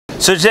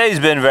So today's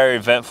been very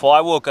eventful.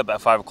 I woke up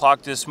at 5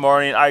 o'clock this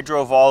morning. I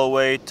drove all the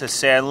way to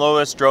San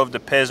Luis, drove to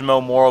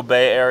Pismo, Morro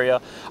Bay area.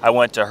 I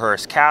went to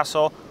Hearst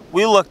Castle.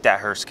 We looked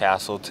at Hearst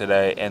Castle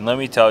today, and let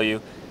me tell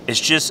you, it's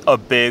just a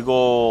big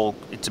old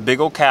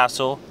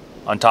castle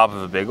on top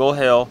of a big old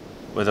hill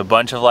with a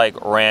bunch of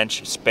like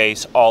ranch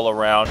space all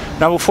around.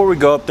 Now before we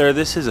go up there,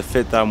 this is a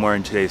fit that I'm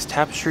wearing today. It's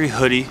tapestry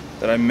hoodie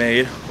that I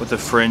made with the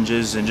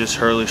fringes and just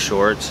Hurley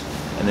shorts.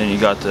 And then you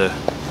got the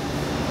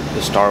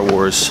Star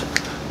Wars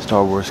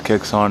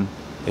kicks on.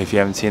 If you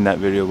haven't seen that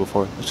video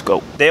before, let's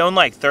go. They own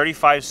like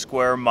 35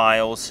 square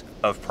miles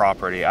of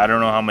property. I don't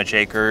know how much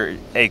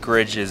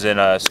acreage is in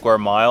a square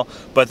mile,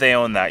 but they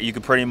own that. You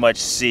could pretty much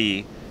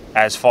see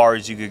as far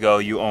as you could go,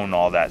 you own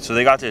all that. So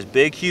they got this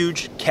big,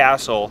 huge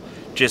castle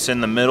just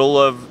in the middle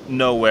of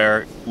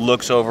nowhere,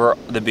 looks over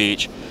the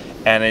beach,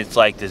 and it's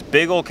like this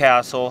big old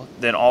castle,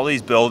 then all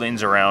these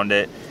buildings around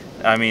it.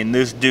 I mean,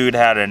 this dude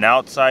had an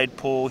outside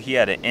pool, he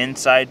had an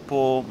inside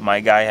pool, my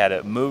guy had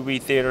a movie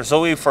theater.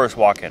 So we first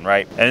walk in,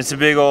 right? And it's a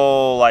big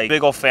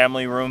old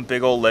family room,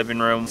 big old living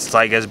room. It's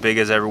like as big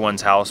as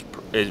everyone's house,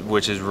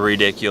 which is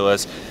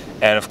ridiculous.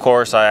 And of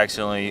course, I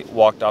accidentally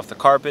walked off the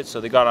carpet,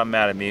 so they got on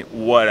mad at me,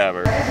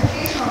 whatever.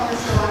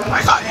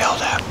 I got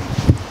yelled at.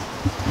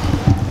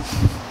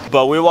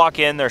 But we walk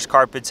in, there's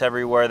carpets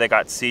everywhere. They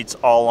got seats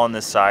all on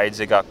the sides.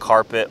 They got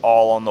carpet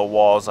all on the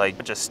walls, like a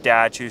bunch of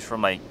statues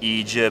from like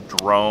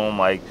Egypt, Rome.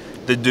 Like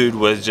the dude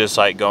was just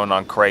like going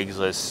on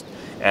Craigslist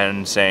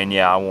and saying,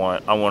 yeah, I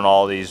want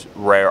all these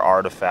rare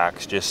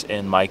artifacts just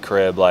in my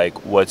crib.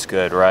 Like, what's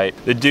good, right?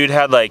 The dude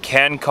had like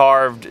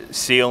hand-carved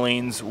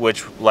ceilings,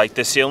 which like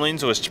the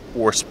ceilings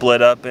were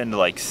split up into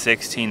like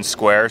 16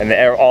 squares, and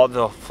all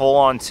the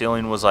full-on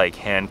ceiling was like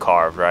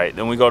hand-carved, right?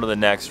 Then we go to the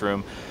next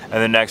room.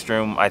 And the next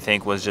room, I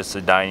think, was just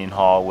a dining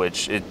hall,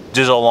 which is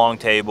just a long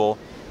table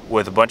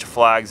with a bunch of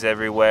flags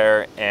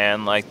everywhere,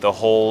 and like the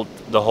whole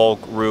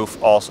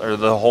roof also, or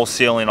the whole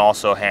ceiling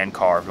also hand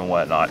carved and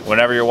whatnot.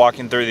 Whenever you're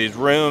walking through these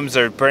rooms,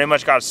 they're pretty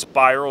much got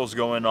spirals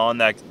going on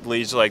that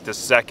leads to like the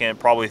second,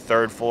 probably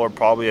third floor,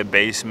 probably a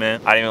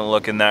basement. I didn't even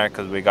look in there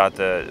because we got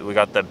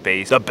the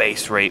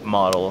base rate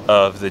model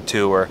of the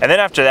tour. And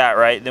then after that,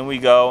 right, then we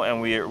go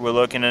and we're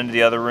looking into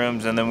the other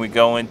rooms, and then we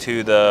go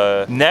into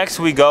the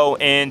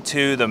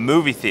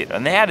movie theater.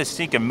 And they had a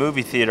sneaking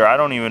movie theater. I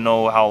don't even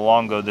know how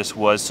long ago this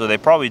was, so they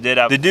probably did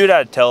have, the dude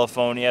had a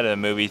telephone, he had a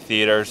movie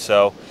theater,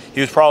 so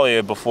he was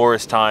probably before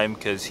his time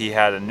because he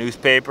had a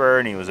newspaper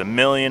and he was a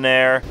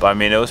millionaire. But I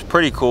mean, it was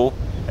pretty cool.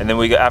 And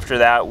then after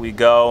that we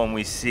go and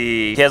we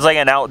see, he has like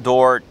an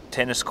outdoor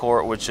tennis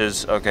court, which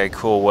is okay,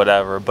 cool,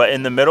 whatever. But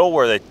in the middle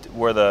where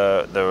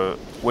the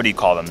what do you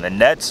call them, the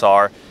nets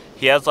are,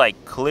 he has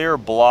like clear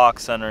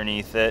blocks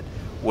underneath it,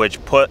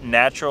 which put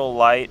natural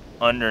light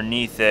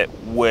underneath it,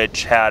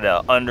 which had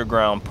an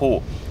underground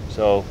pool.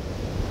 So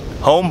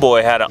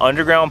homeboy had an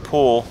underground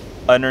pool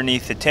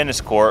underneath the tennis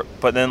court,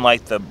 but then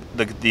like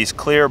these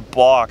clear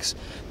blocks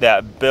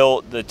that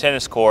built the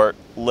tennis court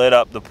lit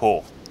up the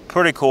pool.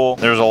 Pretty cool.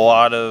 There was a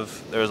lot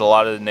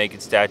of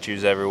naked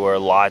statues everywhere,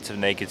 lots of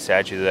naked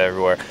statues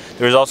everywhere.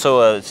 There was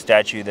also a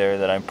statue there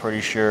that I'm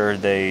pretty sure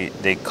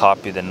they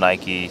copied the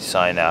Nike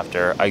sign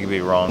after. I could be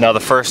wrong. Now the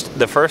first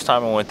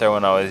time I went there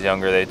when I was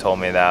younger, they told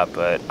me that,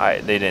 but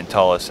they didn't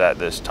tell us that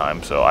this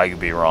time, so I could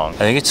be wrong. I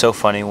think it's so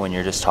funny when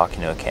you're just talking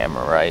to a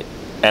camera, right?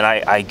 And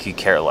I could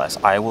care less.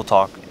 I will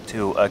talk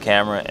to a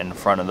camera in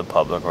front of the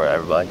public or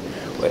everybody.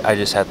 I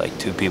just had like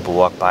 2 people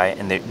walk by,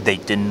 and they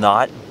did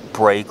not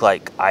break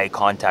like eye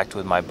contact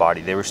with my body.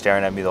 They were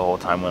staring at me the whole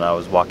time when I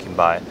was walking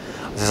by.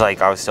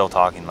 I was still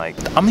talking like,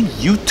 I'm a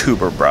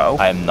YouTuber, bro.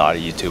 I am not a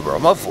YouTuber.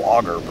 I'm a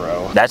vlogger,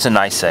 bro. That's a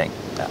nice thing.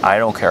 I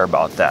don't care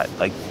about that.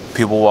 Like,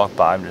 people walk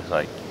by, I'm just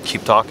like,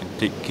 keep talking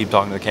to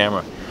the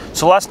camera.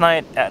 So last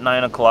night at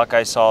 9 o'clock,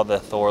 I saw the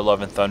Thor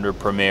Love and Thunder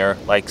premiere.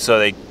 Like, so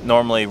they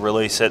normally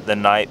release it the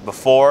night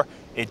before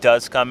it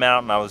does come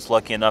out, and I was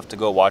lucky enough to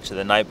go watch it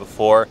the night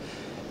before.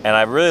 And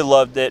I really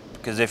loved it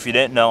because if you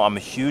didn't know, I'm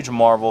a huge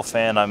Marvel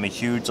fan. I'm a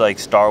huge like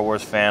Star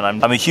Wars fan.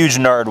 I'm a huge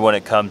nerd when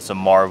it comes to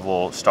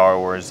Marvel, Star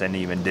Wars, and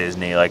even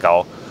Disney. Like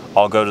I'll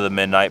go to the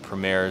midnight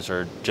premieres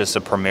or just the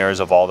premieres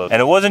of all those.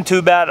 And it wasn't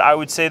too bad. I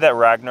would say that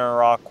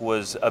Ragnarok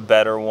was a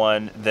better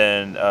one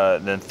than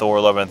Thor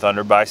Love and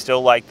Thunder, but I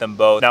still like them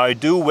both. Now I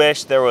do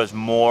wish there was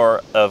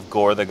more of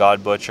Gore the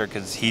God Butcher,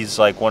 because he's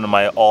like one of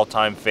my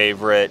all-time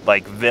favorite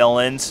like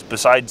villains.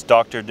 Besides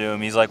Doctor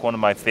Doom, he's like one of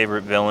my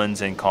favorite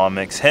villains in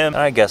comics. Him, and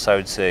I guess I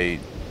would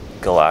say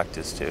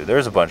Galactus too.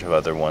 There's a bunch of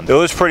other ones. It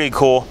was pretty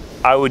cool.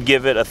 I would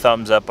give it a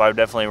thumbs up. I would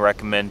definitely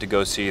recommend to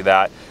go see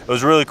that. It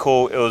was really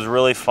cool. It was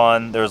really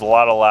fun. There was a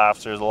lot of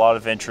laughs. There's a lot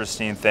of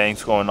interesting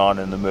things going on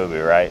in the movie,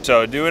 right?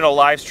 So doing a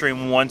live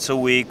stream once a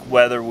week,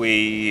 whether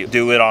we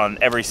do it on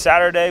every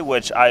Saturday,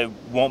 which I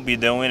won't be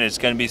doing, it's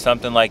going to be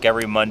something like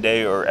every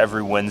Monday or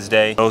every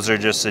Wednesday. Those are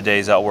just the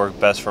days that work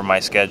best for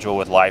my schedule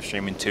with live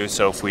streaming too.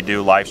 So if we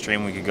do live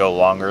stream, we could go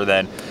longer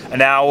than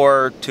an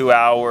hour, 2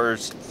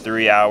 hours,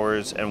 3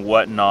 hours and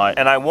whatnot.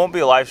 And I won't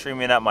be live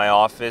streaming at my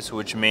office,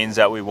 which means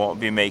that we won't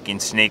be making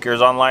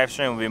sneakers on live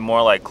stream. It'll be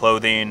more like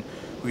clothing,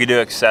 We could do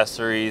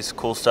accessories,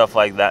 cool stuff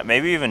like that.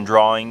 Maybe even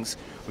drawings.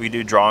 We could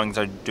do drawings.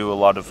 I do a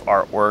lot of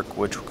artwork,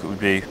 which would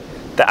be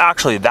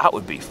actually that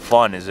would be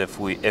fun. Is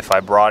if I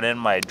brought in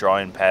my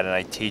drawing pad and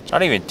I teach,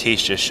 not even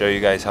teach, just show you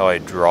guys how I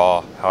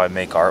draw, how I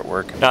make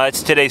artwork. Now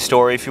that's today's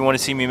story. If you want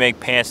to see me make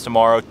pants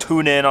tomorrow,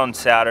 tune in on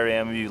Saturday.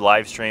 I'm gonna be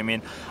live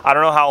streaming. I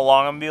don't know how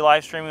long I'm gonna be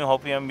live streaming.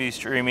 Hopefully I'm gonna be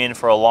streaming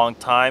for a long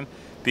time,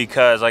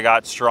 because I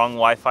got strong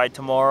Wi-Fi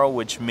tomorrow,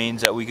 which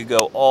means that we could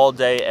go all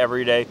day,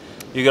 every day.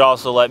 You could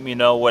also let me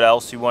know what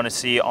else you want to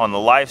see on the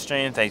live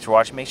stream. Thanks for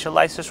watching. Make sure to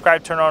like,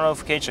 subscribe, turn on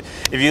notifications.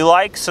 If you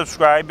like,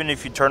 subscribe, and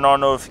if you turn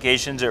on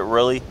notifications, it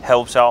really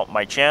helps out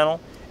my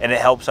channel and it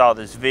helps out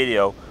this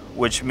video,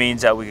 which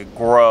means that we could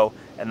grow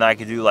and then I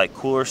could do like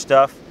cooler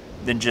stuff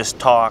than just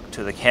talk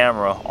to the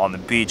camera on the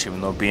beach,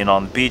 even though being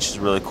on the beach is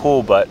really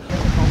cool. But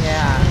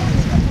yeah,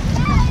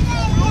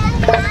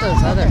 that's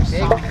those other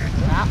big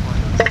fat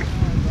ones.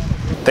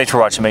 Thanks for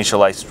watching. Make sure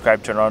to like,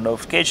 subscribe, turn on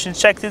notifications.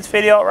 Check this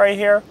video out right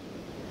here.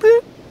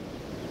 Boop.